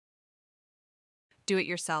Do it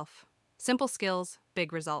yourself. Simple skills,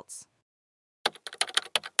 big results.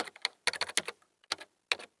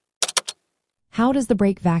 How does the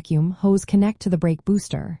brake vacuum hose connect to the brake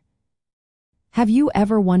booster? Have you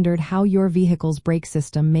ever wondered how your vehicle's brake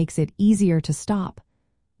system makes it easier to stop?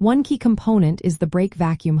 One key component is the brake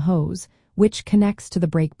vacuum hose, which connects to the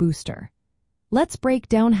brake booster. Let's break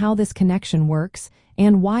down how this connection works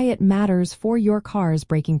and why it matters for your car's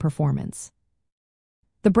braking performance.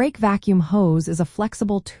 The brake vacuum hose is a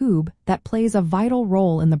flexible tube that plays a vital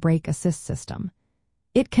role in the brake assist system.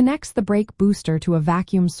 It connects the brake booster to a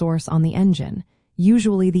vacuum source on the engine,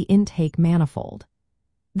 usually the intake manifold.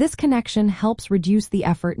 This connection helps reduce the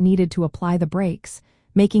effort needed to apply the brakes,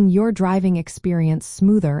 making your driving experience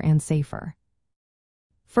smoother and safer.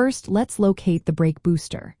 First, let's locate the brake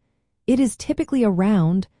booster. It is typically a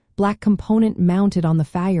round, black component mounted on the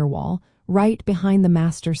firewall, right behind the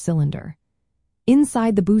master cylinder.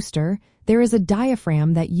 Inside the booster, there is a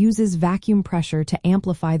diaphragm that uses vacuum pressure to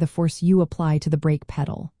amplify the force you apply to the brake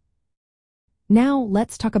pedal. Now,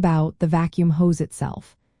 let's talk about the vacuum hose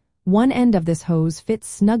itself. One end of this hose fits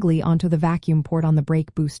snugly onto the vacuum port on the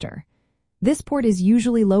brake booster. This port is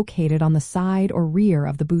usually located on the side or rear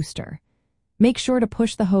of the booster. Make sure to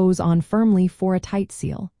push the hose on firmly for a tight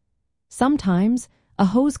seal. Sometimes, a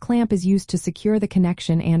hose clamp is used to secure the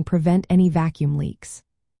connection and prevent any vacuum leaks.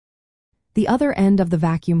 The other end of the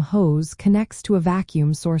vacuum hose connects to a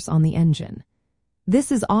vacuum source on the engine. This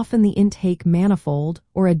is often the intake manifold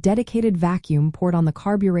or a dedicated vacuum port on the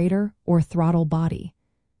carburetor or throttle body.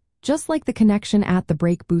 Just like the connection at the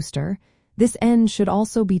brake booster, this end should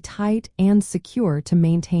also be tight and secure to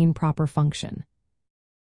maintain proper function.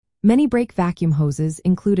 Many brake vacuum hoses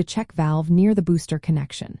include a check valve near the booster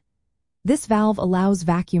connection. This valve allows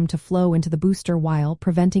vacuum to flow into the booster while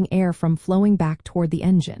preventing air from flowing back toward the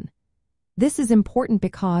engine. This is important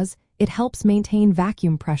because it helps maintain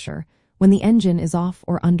vacuum pressure when the engine is off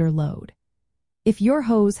or under load. If your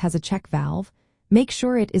hose has a check valve, make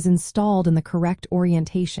sure it is installed in the correct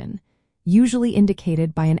orientation, usually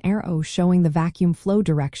indicated by an arrow showing the vacuum flow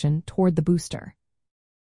direction toward the booster.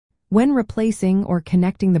 When replacing or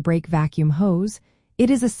connecting the brake vacuum hose, it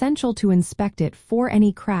is essential to inspect it for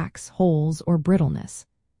any cracks, holes, or brittleness.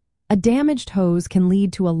 A damaged hose can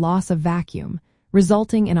lead to a loss of vacuum,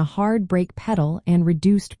 resulting in a hard brake pedal and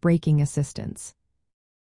reduced braking assistance.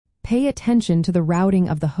 Pay attention to the routing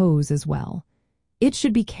of the hose as well. It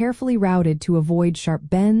should be carefully routed to avoid sharp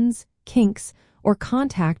bends, kinks, or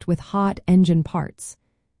contact with hot engine parts.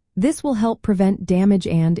 This will help prevent damage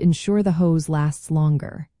and ensure the hose lasts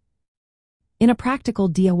longer. In a practical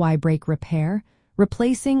DIY brake repair,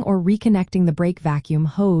 replacing or reconnecting the brake vacuum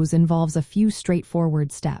hose involves a few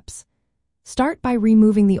straightforward steps. Start by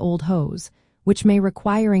removing the old hose, which may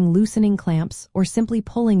require loosening clamps or simply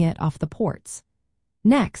pulling it off the ports.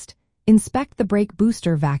 Next, inspect the brake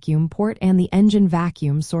booster vacuum port and the engine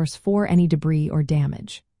vacuum source for any debris or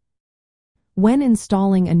damage. When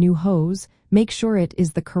installing a new hose, make sure it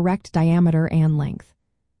is the correct diameter and length.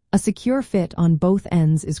 A secure fit on both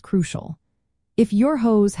ends is crucial. If your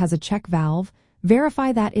hose has a check valve,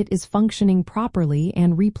 verify that it is functioning properly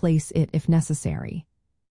and replace it if necessary.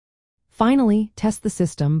 Finally, test the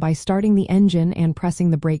system by starting the engine and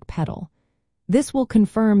pressing the brake pedal. This will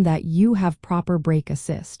confirm that you have proper brake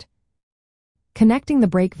assist. Connecting the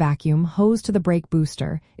brake vacuum hose to the brake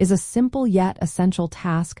booster is a simple yet essential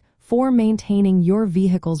task for maintaining your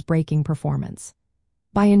vehicle's braking performance.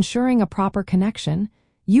 By ensuring a proper connection,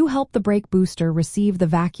 you help the brake booster receive the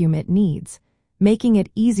vacuum it needs, making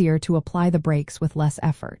it easier to apply the brakes with less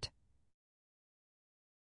effort.